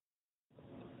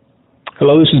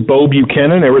Hello, this is Bo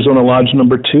Buchanan, Arizona Lodge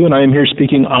number 2, and I am here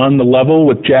speaking on the level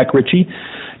with Jack Richey.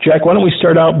 Jack, why don't we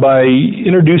start out by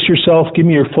introduce yourself, give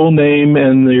me your full name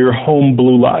and your home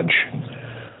Blue Lodge.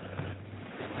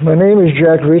 My name is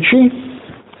Jack Richey.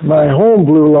 My home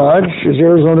Blue Lodge is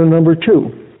Arizona number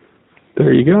 2. There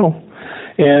you go.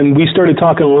 And we started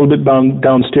talking a little bit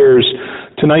downstairs.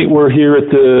 Tonight we're here at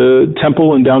the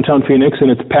temple in downtown Phoenix,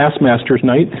 and it's Past Masters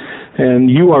night. And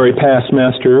you are a Past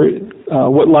Master.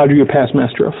 What lodge are you a Past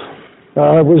Master of?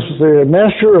 I was the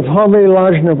Master of Homily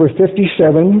Lodge number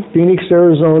 57, Phoenix,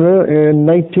 Arizona, in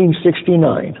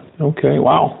 1969. Okay,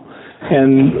 wow.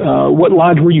 And what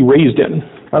lodge were you raised in?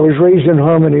 I was raised in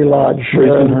Harmony Lodge.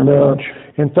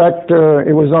 In fact,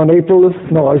 it was on I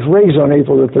was raised on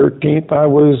April the 13th. I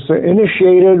was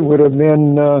initiated, would have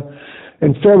been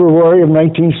in February of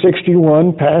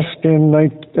 1961, passed in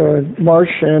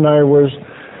March, and I was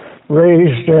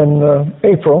raised in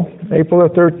April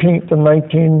the 13th of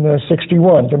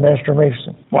 1961 to Master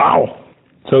Mason. Wow.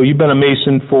 So you've been a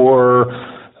Mason for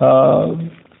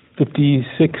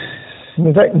 56?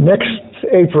 In fact, next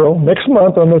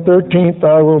month on the 13th,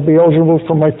 I will be eligible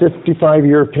for my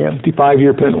 55-year pin.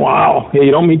 55-year pin, wow. Yeah,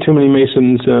 you don't meet too many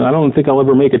Masons. I don't think I'll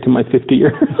ever make it to my 50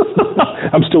 year.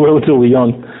 I'm still relatively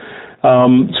young.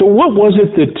 So what was it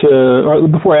that,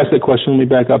 before I ask that question, let me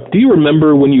back up. Do you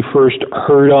remember when you first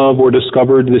heard of or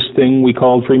discovered this thing we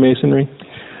called Freemasonry?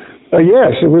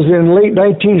 Yes, it was in late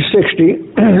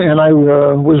 1960, and I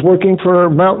was working for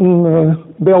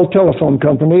Mountain Bell Telephone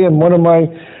Company, and one of my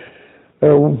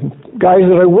guys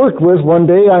that I worked with, one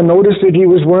day I noticed that he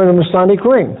was wearing a Masonic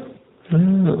ring.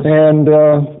 And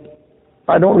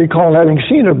I don't recall having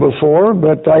seen it before,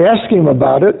 but I asked him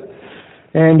about it.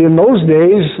 And in those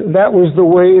days, that was the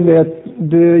way that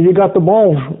you got the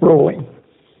ball rolling.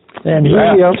 And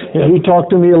he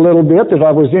talked to me a little bit that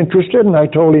I was interested, and I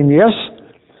told him yes.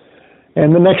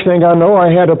 And the next thing I know,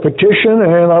 I had a petition,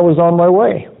 and I was on my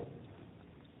way.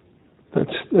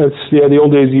 That's the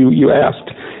old days you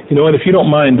asked. You know what, if you don't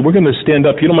mind, we're going to stand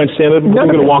up. You don't mind standing up? We're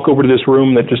going to walk over to this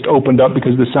room that just opened up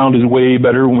because the sound is way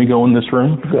better when we go in this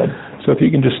room. Good. So if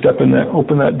you can just step in that,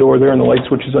 open that door there, and the light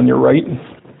switch is on your right.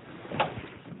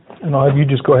 And I'll have you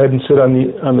just go ahead and sit on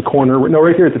the corner. No,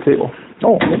 right here at the table.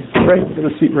 Oh, right. Get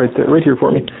a seat right there, right here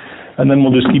for me. And then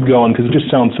we'll just keep going because it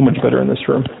just sounds so much better in this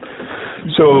room.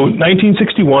 So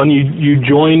 1961, you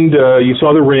joined, you saw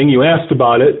the ring, you asked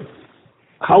about it.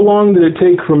 How long did it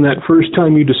take from that first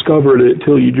time you discovered it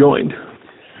till you joined?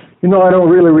 You know, I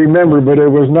don't really remember, but it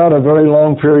was not a very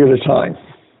long period of time.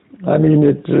 I mean,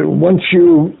 once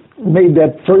you made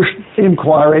that first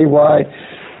inquiry, why,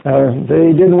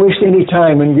 they didn't waste any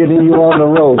time in getting you on the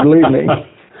road, believe me.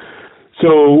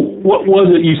 So what was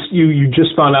it you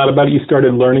just found out about it, you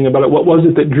started learning about it? What was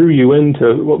it that drew you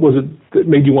into, what was it that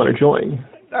made you want to join?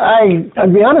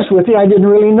 I'll be honest with you, I didn't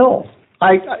really know.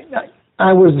 I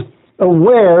was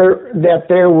aware that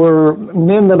there were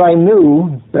men that I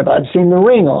knew that I'd seen the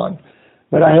ring on,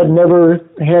 but I had never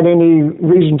had any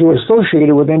reason to associate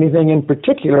it with anything in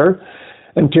particular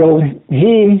until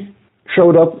he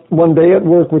showed up one day at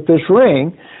work with this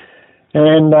ring,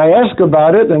 and I asked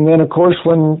about it, and then of course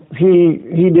when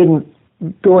he didn't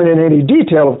go into any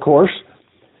detail, of course,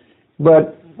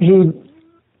 but he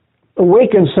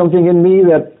awakened something in me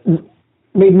that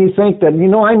made me think that, you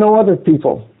know, I know other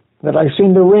people that I've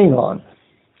seen the ring on,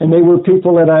 and they were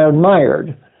people that I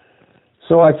admired.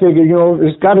 So I figured, you know,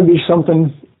 there's got to be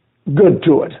something good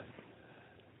to it.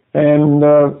 And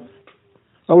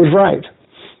I was right.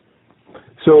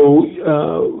 So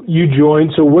you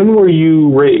joined, so when were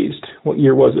you raised? What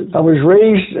year was it? I was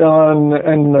raised on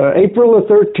April the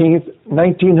 13th,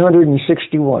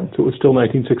 1961. So it was still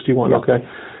 1961, yeah. Okay.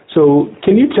 So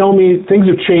can you tell me, things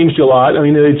have changed a lot. I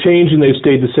mean, they've changed and they've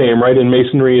stayed the same, right? In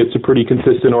Masonry, it's a pretty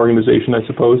consistent organization, I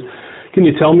suppose. Can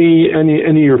you tell me any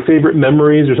of your favorite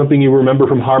memories or something you remember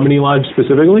from Harmony Lodge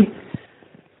specifically?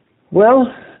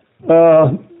 Well,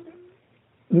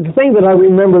 the thing that I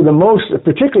remember the most,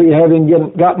 particularly having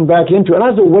gotten back into it,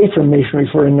 I was away from Masonry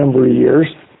for a number of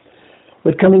years,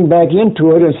 but coming back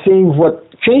into it and seeing what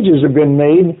changes have been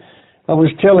made, I was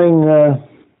telling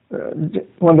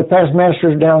one of the past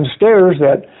masters downstairs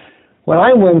that when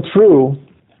I went through,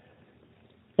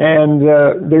 and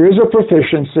there is a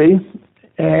proficiency,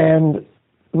 and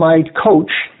my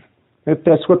coach, if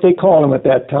that's what they call him at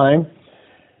that time,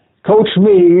 coached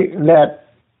me that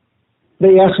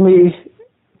they asked me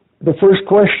the first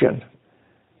question,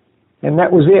 and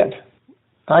that was it.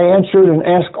 I answered and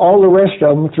asked all the rest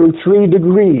of them through 3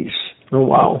 degrees. Oh,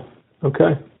 wow.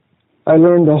 Okay. I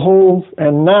learned the whole,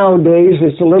 and nowadays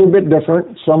it's a little bit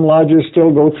different. Some lodges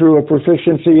still go through a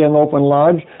proficiency in open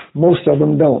lodge. Most of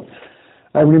them don't.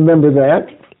 I remember that.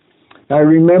 I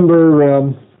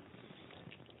remember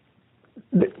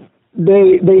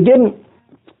they didn't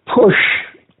push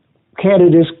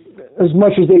candidates as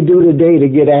much as they do today to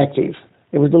get active.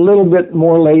 It was a little bit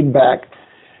more laid back.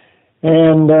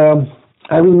 And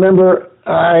I remember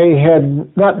I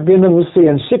had not been in the sea.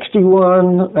 In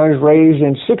 61, I was raised.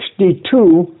 In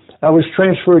 62, I was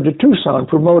transferred to Tucson,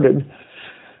 promoted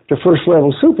to first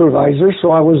level supervisor.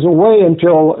 So I was away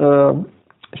until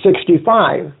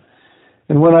 65.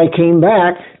 And when I came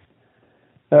back,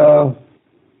 all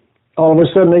of a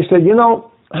sudden they said,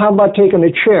 how about taking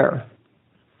a chair?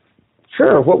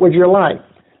 Sure, what would you like?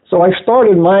 So I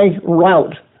started my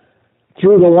route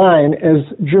through the line as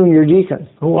junior deacon.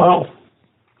 Oh, wow.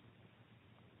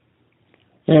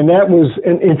 And that was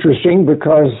interesting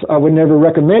because I would never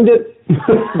recommend it. You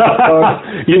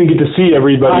didn't get to see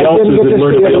everybody else. I didn't get to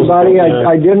see everybody.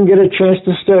 I didn't get a chance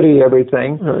to study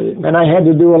everything. Right. And I had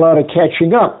to do a lot of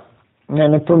catching up.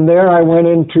 And from there I went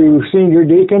into senior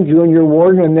deacon, junior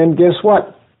warden, and then guess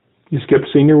what? You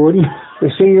skipped senior warden? The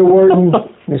senior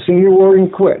warden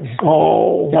quit.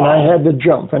 Oh. And I had to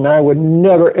jump, and I would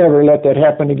never ever let that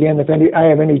happen again if I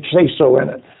have any say so in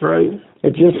it. Right.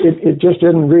 It just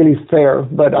isn't really fair.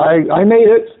 But I made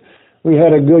it. We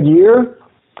had a good year.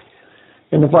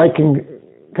 And if I can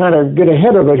kind of get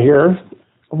ahead of it here,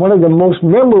 one of the most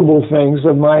memorable things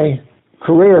of my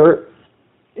career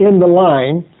in the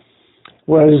line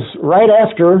was right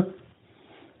after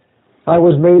I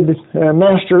was made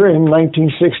master in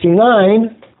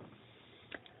 1969.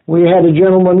 We had a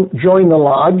gentleman join the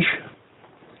lodge,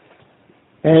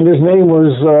 and his name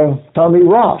was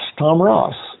Tom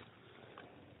Ross.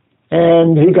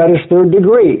 And he got his third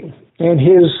degree. And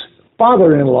his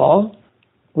father-in-law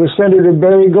was Senator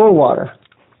Barry Goldwater.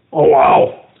 Oh,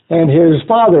 wow. And his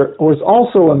father was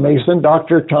also a Mason,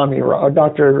 Dr.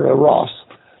 Ross.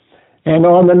 And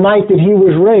on the night that he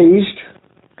was raised,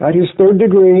 got his third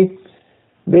degree,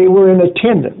 they were in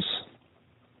attendance.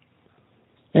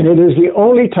 And it is the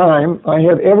only time I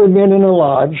have ever been in a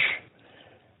lodge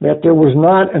that there was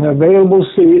not an available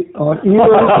seat on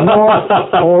either north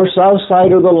or south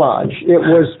side of the lodge. It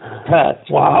was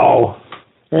packed. Wow.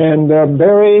 And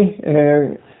Barry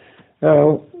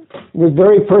was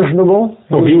very personable.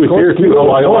 Oh, he was here too.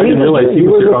 I didn't realize he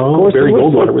was here. Oh, Barry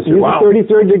Goldwater was here. Wow. He was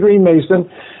a 33rd degree Mason.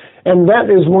 And that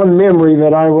is one memory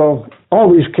that I will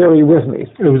always carry with me.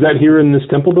 Was that here in this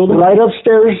temple building? Right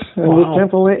upstairs in the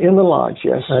temple in the lodge,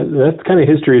 yes. That kind of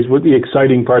history is what the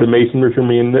exciting part of Masonry for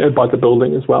me and about the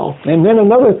building as well. And then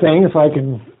another thing, if I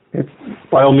can...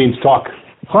 By all means, talk.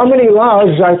 Harmony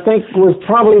Lodge, I think, was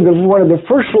probably one of the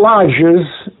first lodges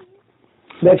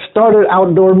that started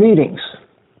outdoor meetings.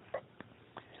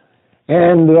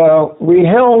 And we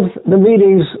held the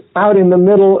meetings out in the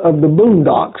middle of the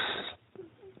boondocks.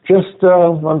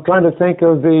 I'm trying to think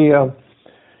of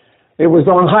it was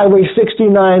on Highway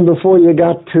 69 before you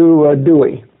got to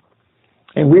Dewey.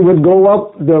 And we would go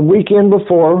up the weekend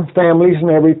before, families and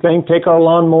everything, take our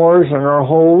lawnmowers and our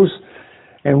hoes,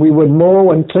 and we would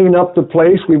mow and clean up the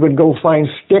place. We would go find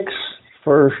sticks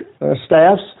for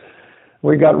staffs.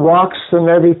 We got rocks and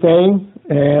everything,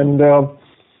 and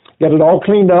get it all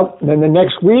cleaned up. And then the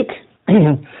next week,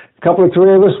 a couple of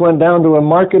three of us went down to a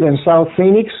market in South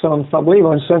Phoenix, I believe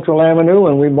on Central Avenue,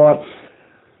 and we bought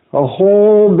a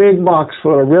whole big box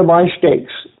full of ribeye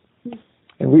steaks.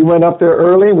 And we went up there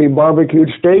early, we barbecued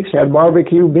steaks, had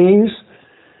barbecue beans,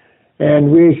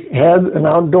 and we had an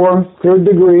outdoor third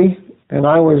degree, and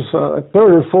I was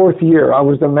third or fourth year, I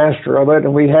was the master of it,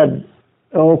 and we had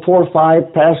 4 or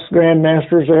 5 past Grand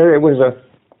Masters there. It was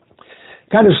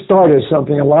kind of started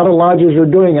something. A lot of lodges are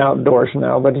doing outdoors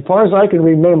now, but as far as I can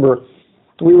remember,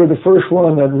 we were the first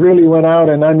one that really went out,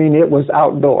 and I mean, it was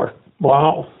outdoor.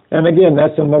 Wow. And again,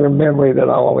 that's another memory that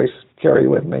I'll always carry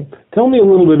with me. Tell me a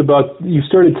little bit about, you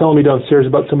started telling me downstairs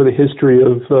about some of the history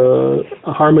of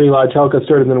Harmony Lodge, how it got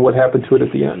started, and then what happened to it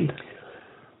at the end.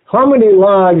 Harmony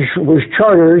Lodge was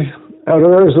chartered out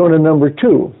of Arizona number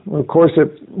 2. Of course,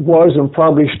 it was and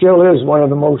probably still is one of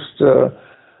the most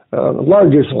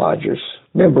largest lodges,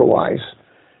 member-wise.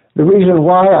 The reason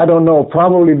why, I don't know,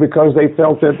 probably because they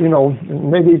felt that,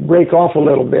 maybe break off a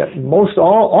little bit.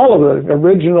 All of the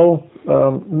original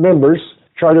members,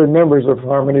 chartered members of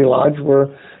Harmony Lodge were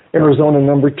Arizona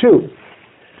number 2.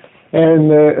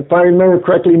 And if I remember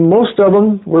correctly, most of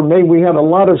them we had a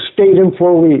lot of state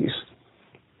employees.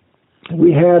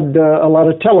 We had a lot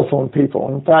of telephone people.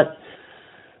 In fact,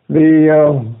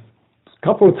 the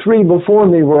three before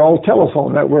me were all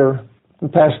telephone that were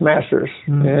past masters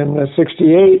in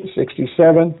 68,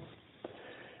 67.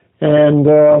 And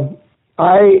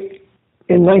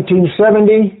in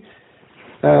 1970,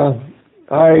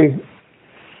 I'd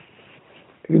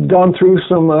gone through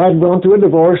a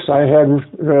divorce. I had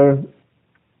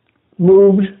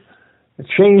moved,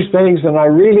 changed things, and I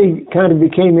really kind of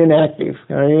became inactive.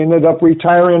 I ended up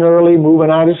retiring early, moving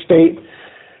out of state,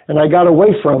 and I got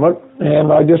away from it.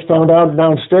 And I just found out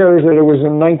downstairs that it was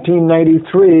in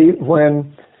 1993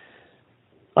 when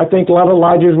I think a lot of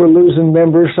lodges were losing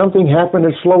members. Something happened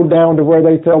that slowed down to where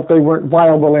they felt they weren't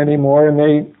viable anymore, and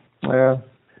they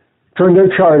turned their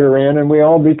charter in, and we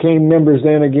all became members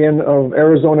then again of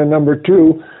Arizona number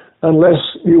 2, unless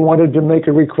you wanted to make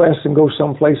a request and go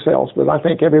someplace else. But I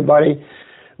think everybody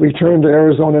returned to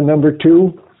Arizona number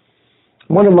 2.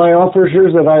 One of my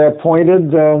officers that I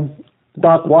appointed,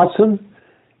 Doc Watson,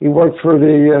 he worked for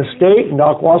the state, and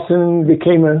Doc Watson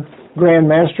became a Grand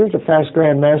Master, the past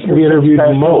Grand Master. We interviewed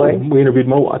Mo. We interviewed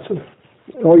Mo Watson.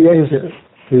 Oh, yeah,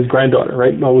 his granddaughter,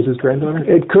 right? Mo was his granddaughter?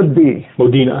 It could be.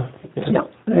 Modena. Yeah.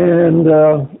 And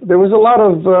there was a lot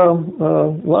of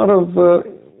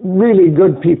really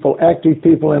good people, active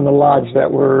people in the lodge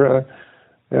that were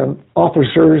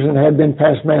officers and had been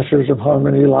past masters of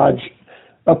Harmony Lodge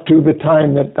up to the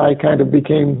time that I kind of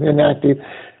became inactive.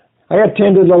 I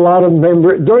attended a lot of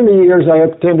during the years I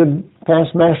attended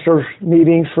past masters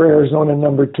meetings for Arizona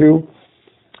number 2,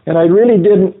 and I really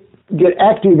didn't get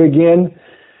active again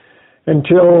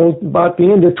until about the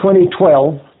end of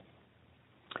 2012.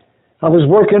 I was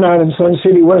working out in Sun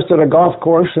City West at a golf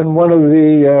course, and one of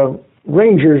the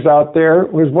rangers out there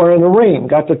was wearing a ring.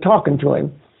 Got to talking to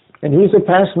him, and he's a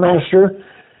past master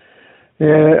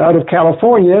out of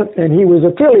California, and he was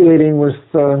affiliating with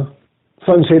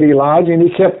Sun City Lodge, and he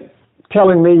kept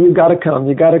telling me, you got to come,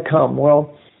 you got to come.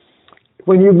 Well,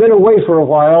 when you've been away for a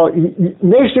while,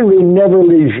 masonry never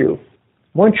leaves you.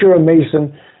 Once you're a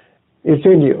Mason, it's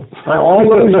in you.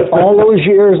 All those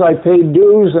years I paid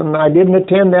dues, and I didn't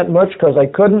attend that much because I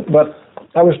couldn't, but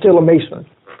I was still a Mason.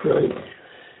 Right.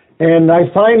 And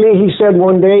he said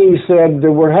one day,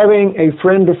 we're having a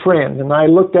friend to friend. And I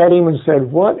looked at him and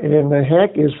said, what in the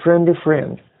heck is friend to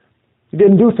friend? He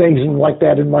didn't do things like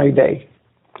that in my day.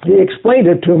 He explained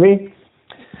it to me.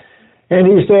 And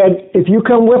he said, if you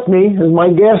come with me as my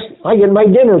guest, I get my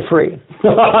dinner free.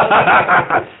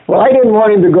 Well, I didn't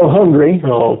want him to go hungry.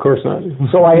 Oh, of course not.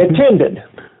 So I attended.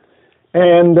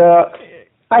 And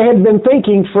I had been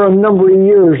thinking for a number of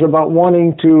years about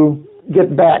wanting to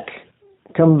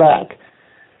come back.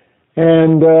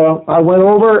 And I went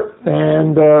over,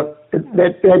 and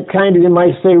that kind of, you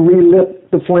might say,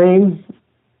 relit the flame,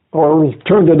 or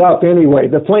turned it up anyway.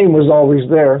 The flame was always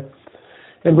there.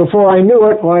 And before I knew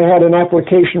it, I had an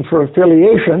application for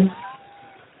affiliation.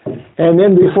 And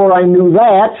then before I knew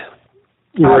that,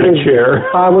 you were in a chair.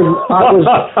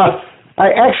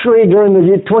 I actually, during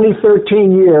the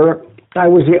 2013 year, I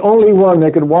was the only one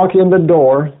that could walk in the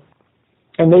door,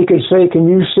 and they could say, can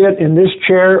you sit in this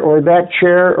chair or that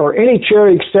chair or any chair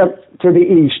except for the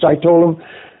east? I told them,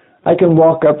 I can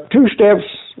walk up 2 steps,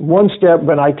 1 step,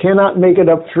 but I cannot make it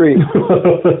up 3.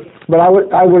 But I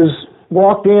was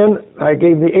walked in, I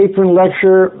gave the apron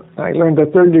lecture, I learned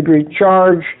the 3rd degree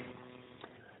charge,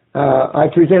 I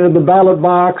presented the ballot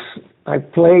box, I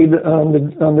played on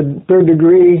the 3rd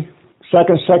degree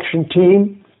 2nd section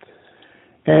team,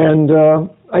 and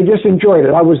I just enjoyed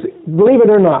it. Believe it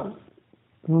or not,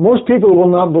 most people will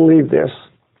not believe this,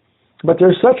 but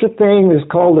there's such a thing as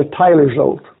called the Tyler's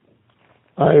Oath.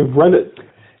 I've read it.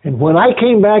 And when I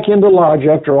came back into lodge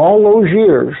after all those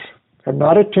years of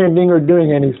not attending or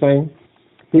doing anything,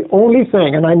 the only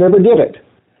thing, and I never did it,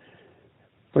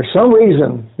 for some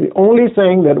reason, the only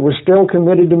thing that was still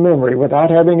committed to memory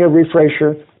without having a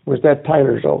refresher was that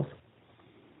Tyler's Oath.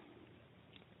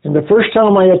 And the first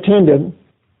time I attended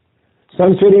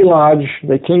Sun City Lodge,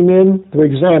 they came in to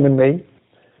examine me,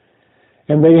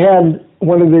 and they had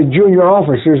one of the junior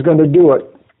officers going to do it.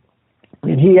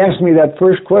 And he asked me that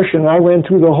first question, and I went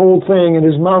through the whole thing, and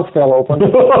his mouth fell open.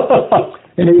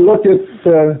 And he looked at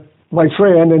my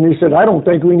friend, and he said, I don't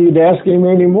think we need to ask him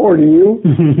any more, do you?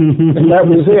 And that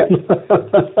was it.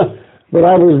 But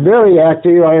I was very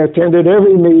active. I attended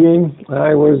every meeting.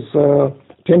 I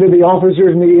attended the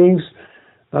officers' meetings.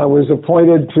 I was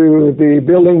appointed to the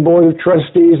Building Board of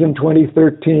Trustees in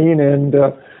 2013, and,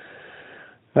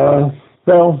 well...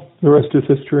 The rest is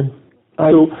history.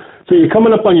 So you're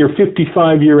coming up on your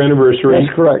 55-year anniversary.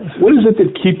 That's correct. What is it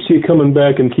that keeps you coming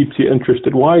back and keeps you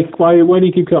interested? Why do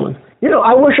you keep coming?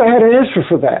 I wish I had an answer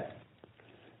for that.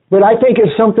 But I think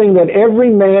it's something that every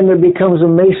man that becomes a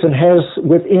Mason has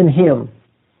within him.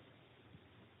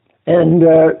 And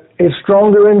it's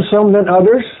stronger in some than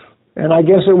others. And I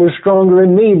guess it was stronger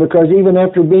in me because even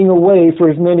after being away for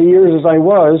as many years as I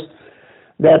was,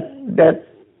 that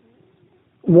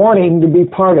wanting to be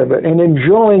part of it and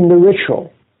enjoying the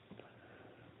ritual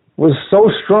was so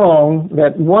strong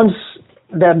that once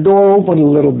that door opened a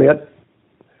little bit,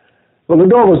 well, the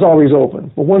door was always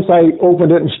open, but once I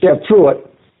opened it and stepped through it,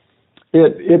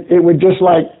 it would just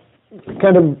like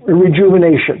kind of a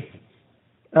rejuvenation.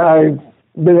 I've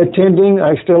been attending,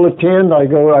 I still attend, I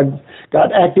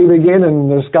got active again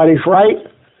in the Scottish Rite.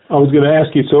 I was going to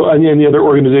ask you, so any other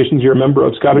organizations you're a member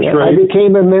of, Scottish Rite? I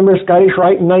became a member of Scottish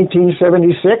Rite in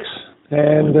 1976,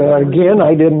 and again,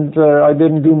 I didn't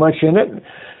do much in it.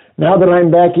 Now that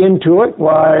I'm back into it,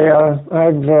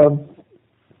 I've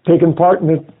taken part in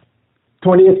the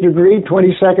 20th degree,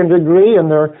 22nd degree,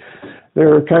 and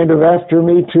they're kind of after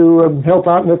me to help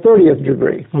out in the 30th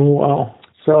degree. Oh, wow.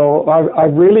 So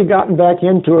I've really gotten back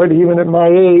into it, even at my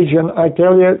age, and I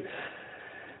tell you,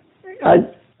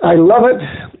 I love it,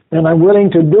 and I'm willing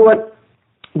to do it,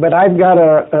 but I've got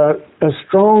a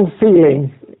strong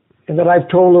feeling that I've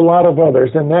told a lot of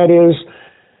others, and that is,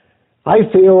 I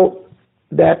feel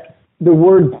that the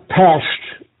word past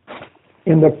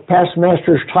in the past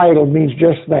master's title means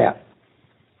just that.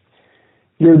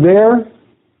 You're there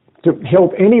to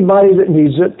help anybody that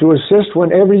needs it, to assist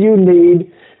whenever you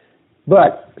need,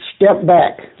 but step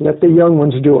back, let the young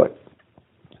ones do it.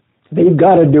 They've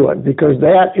got to do it, because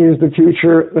that is the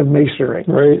future of masonry.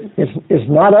 Right. It's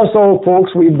not us old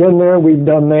folks. We've been there. We've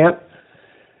done that.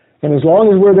 And as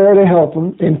long as we're there to help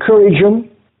them, encourage them,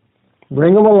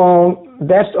 bring them along,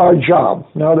 that's our job,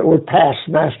 now that we're past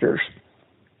masters.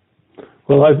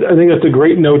 Well, I think that's a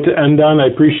great note to end on. I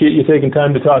appreciate you taking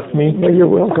time to talk to me. Well, you're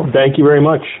welcome. Thank you very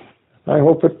much. I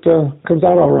hope it comes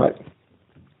out all right.